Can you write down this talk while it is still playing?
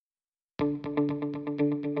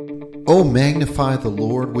O magnify the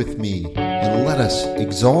Lord with me, and let us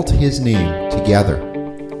exalt his name together.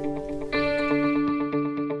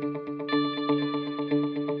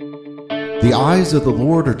 The eyes of the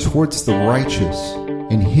Lord are towards the righteous,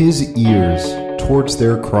 and his ears towards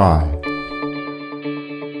their cry.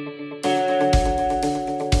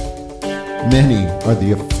 Many are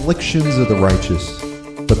the afflictions of the righteous,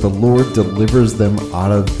 but the Lord delivers them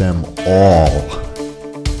out of them all.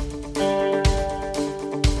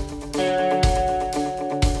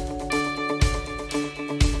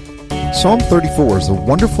 Psalm 34 is a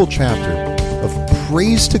wonderful chapter of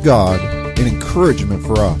praise to God and encouragement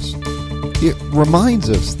for us. It reminds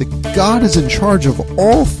us that God is in charge of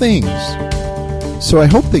all things. So I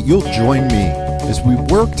hope that you'll join me as we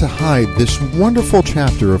work to hide this wonderful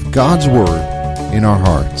chapter of God's Word in our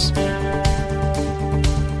hearts.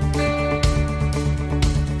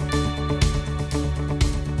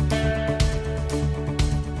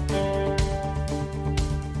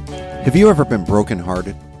 Have you ever been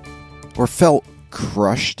brokenhearted or felt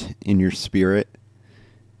crushed in your spirit?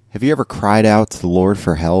 Have you ever cried out to the Lord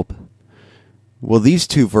for help? Well, these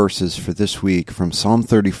two verses for this week from Psalm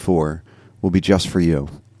 34 will be just for you.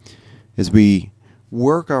 As we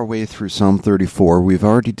work our way through Psalm 34, we've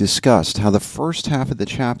already discussed how the first half of the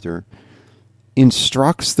chapter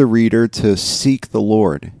instructs the reader to seek the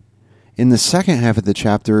Lord. In the second half of the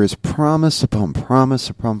chapter is promise upon promise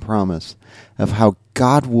upon promise of how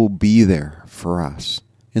God will be there for us.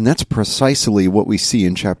 And that's precisely what we see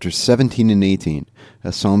in chapters 17 and 18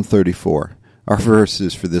 of Psalm 34, our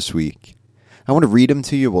verses for this week. I want to read them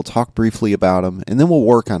to you, we'll talk briefly about them, and then we'll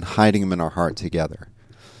work on hiding them in our heart together.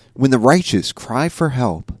 When the righteous cry for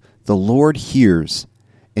help, the Lord hears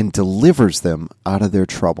and delivers them out of their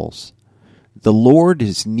troubles. The Lord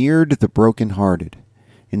is near to the brokenhearted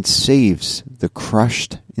and saves the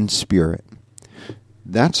crushed in spirit.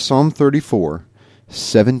 That's Psalm 34,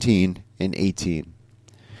 17 and 18.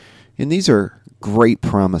 And these are great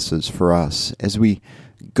promises for us as we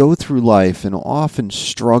go through life and often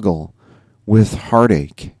struggle with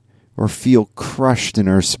heartache or feel crushed in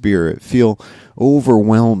our spirit, feel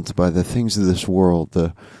overwhelmed by the things of this world,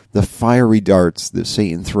 the fiery darts that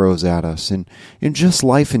Satan throws at us, and just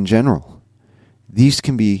life in general. These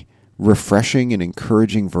can be refreshing and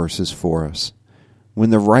encouraging verses for us. When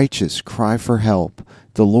the righteous cry for help,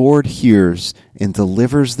 the Lord hears and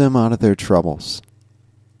delivers them out of their troubles.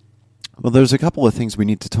 Well, there's a couple of things we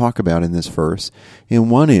need to talk about in this verse,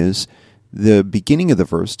 and one is the beginning of the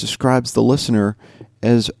verse describes the listener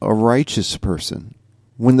as a righteous person.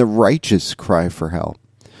 When the righteous cry for help.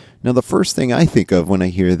 Now, the first thing I think of when I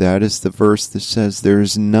hear that is the verse that says, "There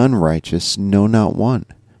is none righteous, no, not one,"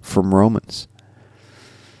 from Romans.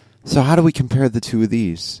 So how do we compare the two of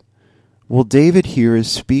these? Well, David here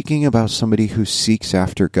is speaking about somebody who seeks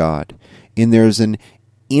after God, and there's an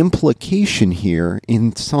implication here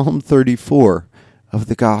in Psalm 34 of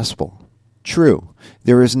the gospel. True,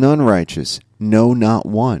 there is none righteous, no, not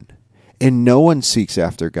one, and no one seeks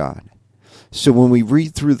after God. So when we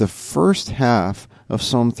read through the first half of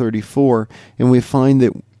Psalm 34, and we find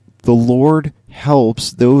that the Lord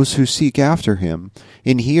helps those who seek after him,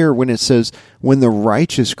 and here when it says, when the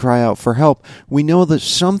righteous cry out for help, we know that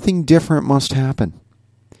something different must happen.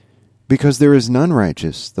 Because there is none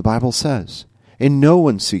righteous, the Bible says. And no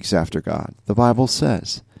one seeks after God, the Bible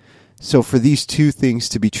says. So for these two things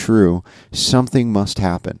to be true, something must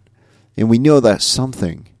happen. And we know that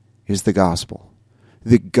something is the gospel.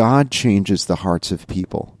 That God changes the hearts of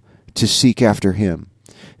people to seek after him.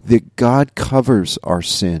 That God covers our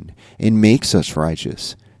sin and makes us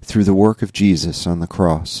righteous through the work of Jesus on the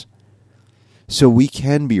cross. So we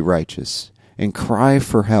can be righteous and cry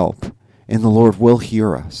for help, and the Lord will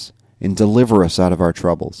hear us and deliver us out of our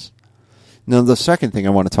troubles. Now, the second thing I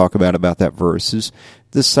want to talk about that verse is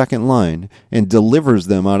the second line, and delivers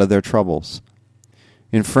them out of their troubles.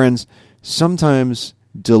 And friends, sometimes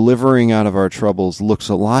delivering out of our troubles looks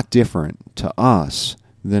a lot different to us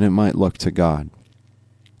than it might look to God.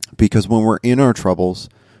 Because when we're in our troubles,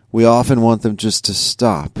 we often want them just to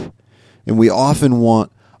stop. And we often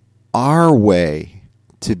want our way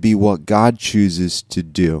to be what God chooses to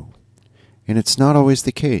do. And it's not always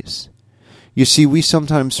the case. You see, we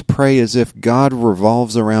sometimes pray as if God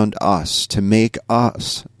revolves around us, to make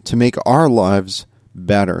our lives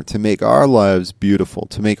better, to make our lives beautiful,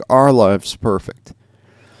 to make our lives perfect.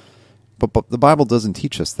 But the Bible doesn't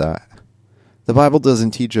teach us that. The Bible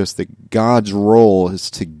doesn't teach us that God's role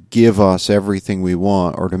is to give us everything we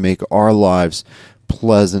want or to make our lives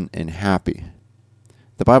pleasant and happy.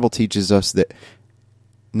 The Bible teaches us that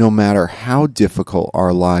no matter how difficult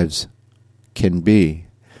our lives can be,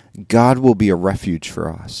 God will be a refuge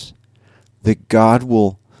for us. that God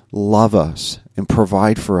will love us and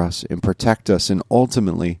provide for us and protect us, and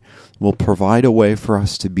ultimately will provide a way for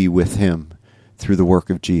us to be with him through the work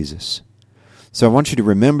of Jesus. So I want you to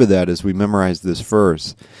remember that as we memorize this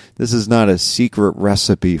verse. This is not a secret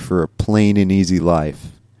recipe for a plain and easy life,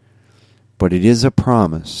 but it is a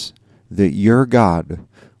promise that your God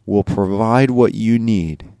will provide what you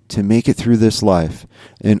need to make it through this life,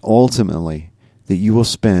 and ultimately that you will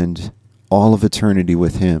spend all of eternity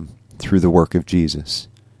with him through the work of Jesus.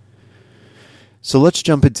 So let's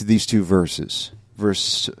jump into these two verses,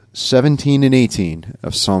 verse 17 and 18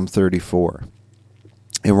 of Psalm 34.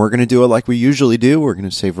 And we're going to do it like we usually do. We're going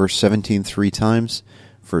to say verse 17 3 times,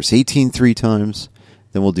 verse 18 3 times,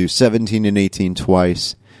 then we'll do 17 and 18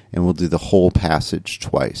 twice, and we'll do the whole passage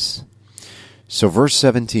twice. So verse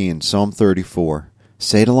 17, Psalm 34,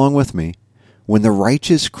 say it along with me. When the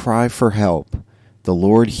righteous cry for help, the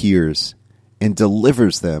Lord hears and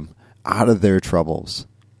delivers them out of their troubles.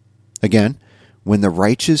 Again, when the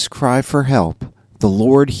righteous cry for help, the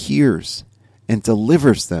Lord hears and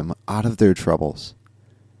delivers them out of their troubles.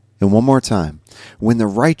 And one more time. When the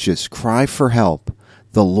righteous cry for help,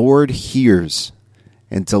 the Lord hears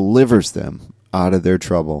and delivers them out of their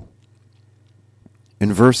trouble.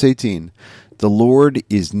 In verse 18, the Lord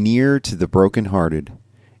is near to the brokenhearted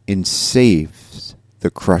and saves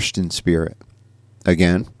the crushed in spirit.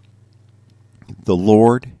 Again, the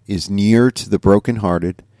Lord is near to the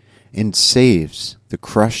brokenhearted and saves the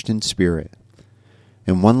crushed in spirit.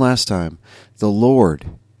 And one last time, the Lord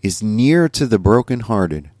is near to the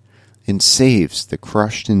brokenhearted and saves the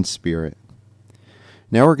crushed in spirit.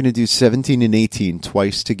 Now we're going to do 17 and 18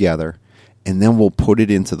 twice together, and then we'll put it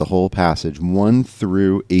into the whole passage, 1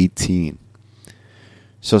 through 18.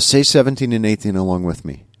 So say 17 and 18 along with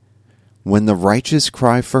me. When the righteous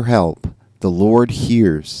cry for help, the Lord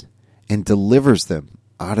hears and delivers them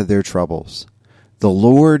out of their troubles. The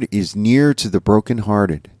Lord is near to the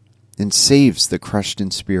brokenhearted and saves the crushed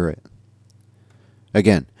in spirit.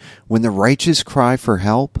 Again, when the righteous cry for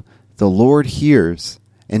help, the Lord hears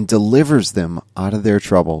and delivers them out of their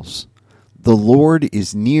troubles. The Lord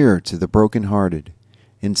is near to the brokenhearted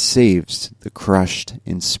and saves the crushed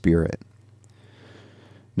in spirit.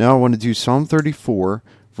 Now I want to do Psalm 34,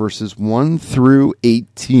 verses 1 through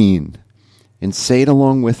 18, and say it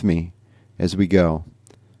along with me as we go.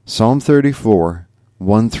 Psalm 34,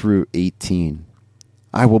 1 through 18.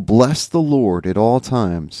 I will bless the Lord at all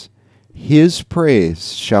times. His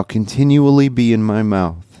praise shall continually be in my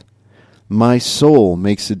mouth. My soul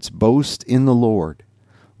makes its boast in the Lord.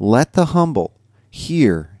 Let the humble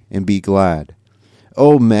hear and be glad.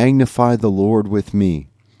 O magnify the Lord with me,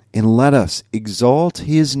 and let us exalt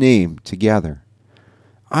his name together.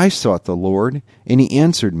 I sought the Lord, and he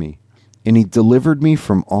answered me, and he delivered me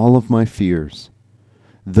from all of my fears.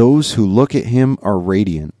 Those who look at him are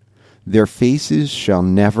radiant. Their faces shall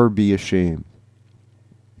never be ashamed.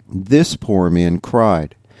 This poor man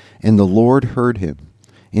cried, and the Lord heard him,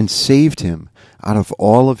 and saved him out of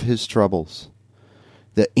all of his troubles.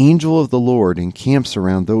 The angel of the Lord encamps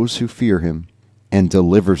around those who fear him, and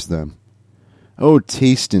delivers them. O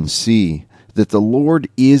taste and see that the Lord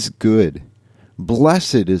is good.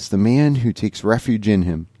 Blessed is the man who takes refuge in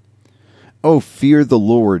him. O fear the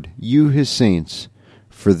Lord, you his saints,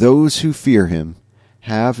 for those who fear him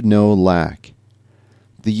have no lack.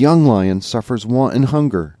 The young lion suffers want and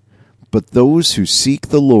hunger, but those who seek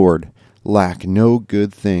the Lord lack no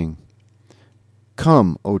good thing.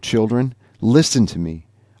 Come, O children, listen to me.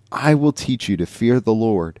 I will teach you to fear the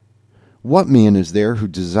Lord. What man is there who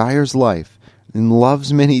desires life and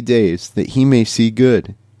loves many days that he may see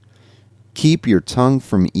good? Keep your tongue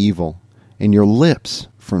from evil and your lips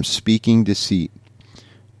from speaking deceit.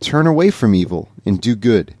 Turn away from evil and do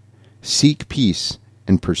good. Seek peace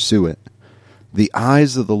and pursue it. The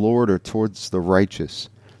eyes of the Lord are towards the righteous,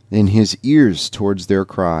 and his ears towards their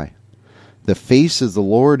cry. The face of the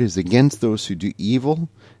Lord is against those who do evil,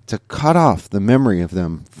 to cut off the memory of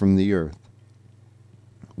them from the earth.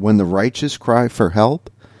 When the righteous cry for help,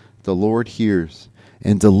 the Lord hears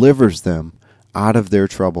and delivers them out of their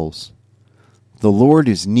troubles. The Lord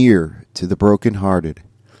is near to the brokenhearted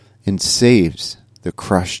and saves the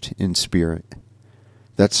crushed in spirit.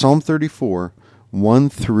 That's Psalm 34, 1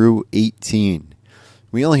 through 18.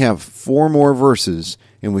 We only have 4 more verses,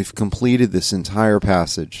 and we've completed this entire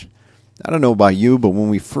passage. I don't know about you, but when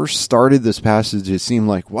we first started this passage, it seemed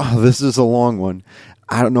like, wow, this is a long one.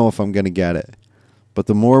 I don't know if I'm going to get it. But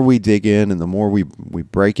the more we dig in and the more we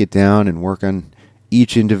break it down and work on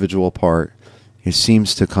each individual part, it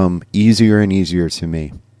seems to come easier and easier to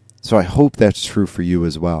me. So I hope that's true for you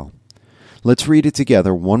as well. Let's read it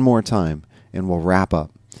together one more time, and we'll wrap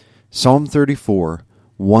up. Psalm 34,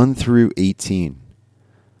 1 through 18.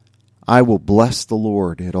 I will bless the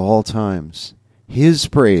Lord at all times. His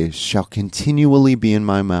praise shall continually be in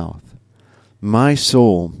my mouth. My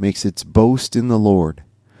soul makes its boast in the Lord.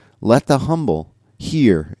 Let the humble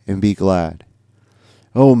hear and be glad.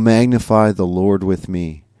 O magnify the Lord with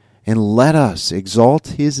me, and let us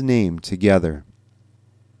exalt his name together.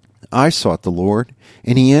 I sought the Lord,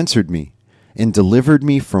 and he answered me, and delivered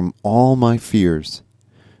me from all my fears.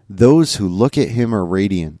 Those who look at him are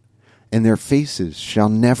radiant, and their faces shall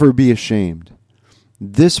never be ashamed.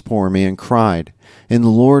 This poor man cried, and the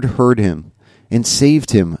Lord heard him, and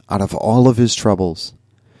saved him out of all of his troubles.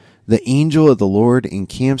 The angel of the Lord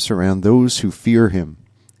encamps around those who fear him,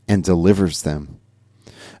 and delivers them.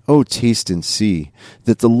 O taste and see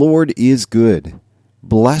that the Lord is good.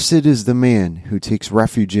 Blessed is the man who takes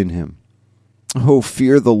refuge in him. O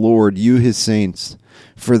fear the Lord, you his saints,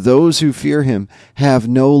 for those who fear him have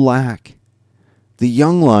no lack. The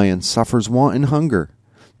young lion suffers want and hunger,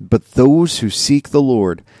 but those who seek the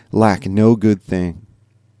Lord lack no good thing.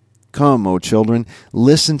 Come, O children,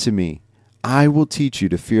 listen to me. I will teach you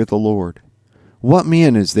to fear the Lord. What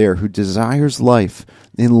man is there who desires life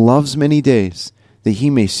and loves many days, that he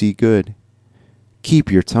may see good?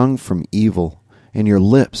 Keep your tongue from evil, and your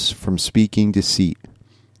lips from speaking deceit.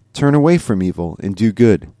 Turn away from evil and do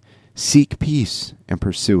good. Seek peace and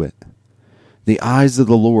pursue it. The eyes of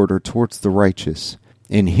the Lord are towards the righteous,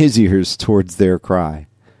 and his ears towards their cry.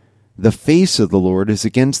 The face of the Lord is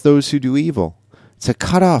against those who do evil, to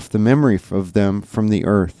cut off the memory of them from the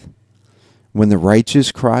earth. When the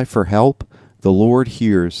righteous cry for help, the Lord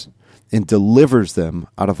hears and delivers them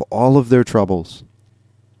out of all of their troubles.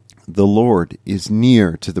 The Lord is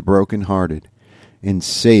near to the brokenhearted and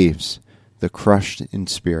saves the crushed in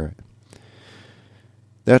spirit.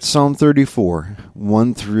 That's Psalm 34,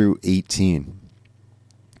 1 through 18.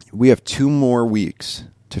 We have 2 more weeks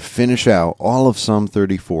to finish out all of Psalm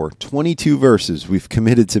 34. 22 verses we've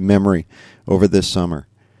committed to memory over this summer.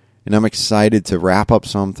 And I'm excited to wrap up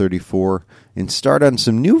Psalm 34 and start on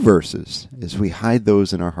some new verses as we hide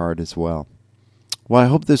those in our heart as well. Well, I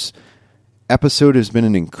hope this episode has been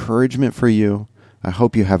an encouragement for you. I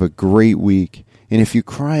hope you have a great week. And if you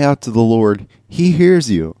cry out to the Lord, he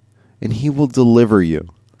hears you, and he will deliver you,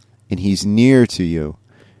 and he's near to you,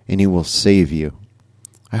 and he will save you.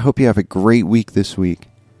 I hope you have a great week this week.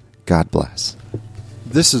 God bless.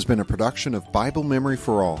 This has been a production of Bible Memory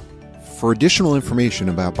for All. For additional information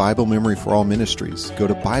about Bible Memory for All ministries, go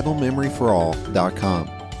to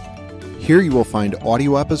BibleMemoryForAll.com. Here you will find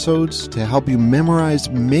audio episodes to help you memorize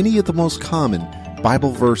many of the most common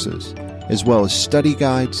Bible verses, as well as study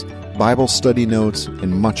guides, Bible study notes,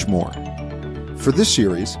 and much more. For this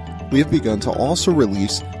series, we have begun to also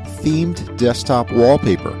release themed desktop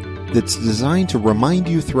wallpaper that's designed to remind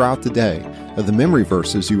you throughout the day of the memory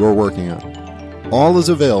verses you are working on. All is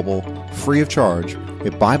available free of charge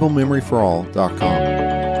at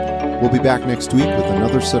BibleMemoryForAll.com. We'll be back next week with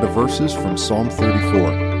another set of verses from Psalm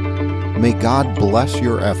 34. May God bless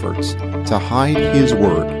your efforts to hide his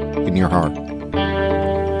word in your heart.